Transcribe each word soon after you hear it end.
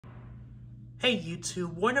Hey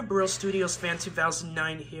YouTube, Warner Bros. Studios Fan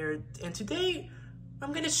 2009 here, and today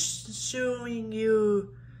I'm gonna showing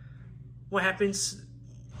you what happens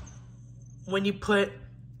when you put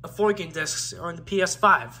a 4-game disc on the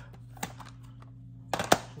PS5.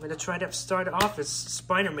 I'm gonna try to start off as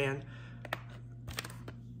Spider-Man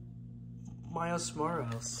Miles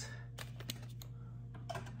Morales.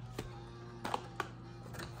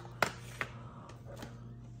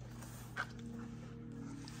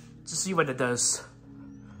 To see what it does.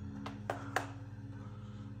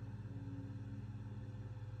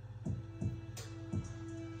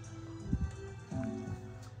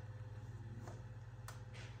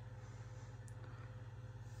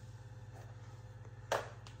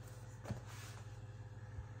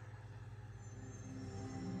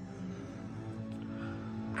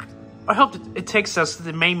 I hope it takes us to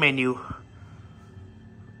the main menu.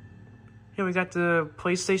 Here we got the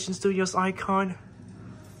PlayStation Studios icon.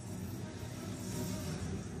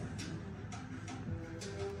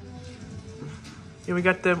 Here we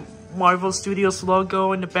got the Marvel Studios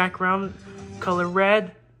logo in the background, color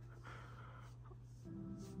red.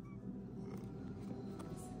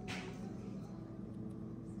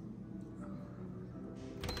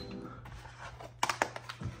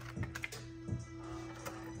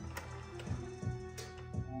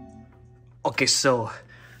 Okay, so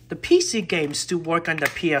the PC games do work on the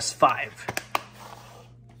PS5.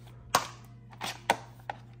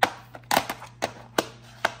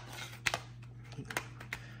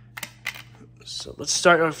 So let's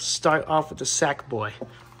start off with the Sackboy.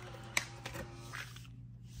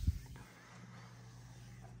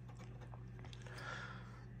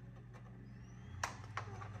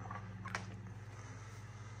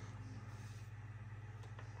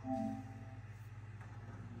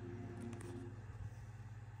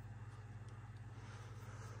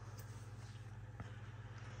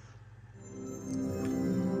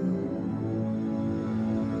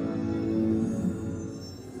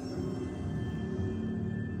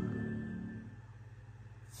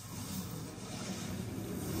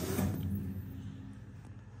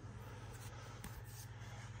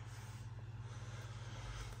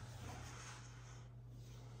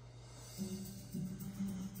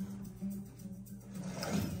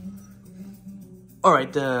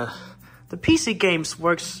 Alright, the PC games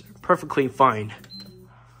works perfectly fine.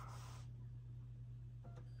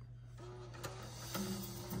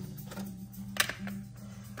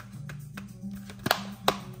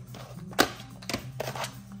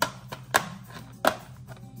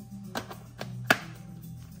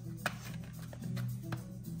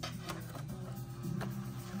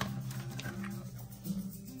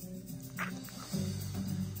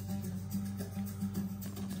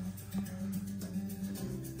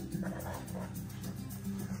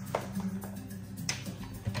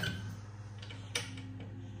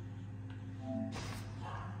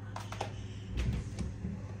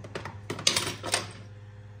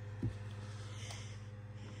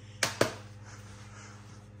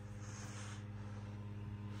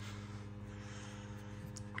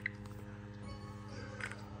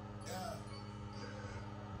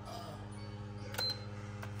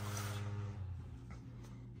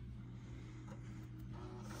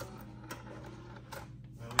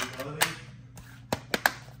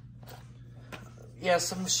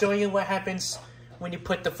 Yes, I'm showing you what happens when you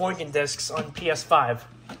put the 4-game discs on PS5.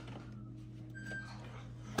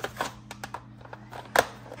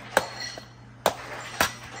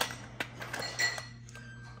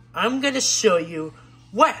 I'm gonna show you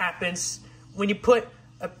what happens when you put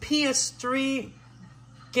a PS3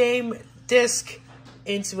 game disc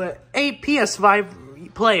into a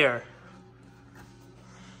PS5 player.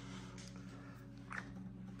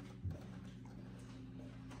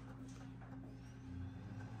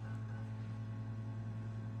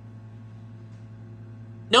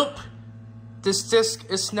 Nope, this disc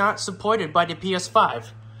is not supported by the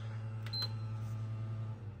PS5.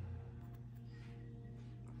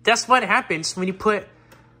 That's what happens when you put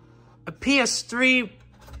a PS3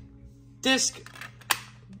 disc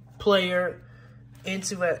player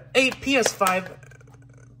into a PS5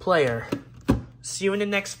 player. See you in the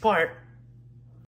next part.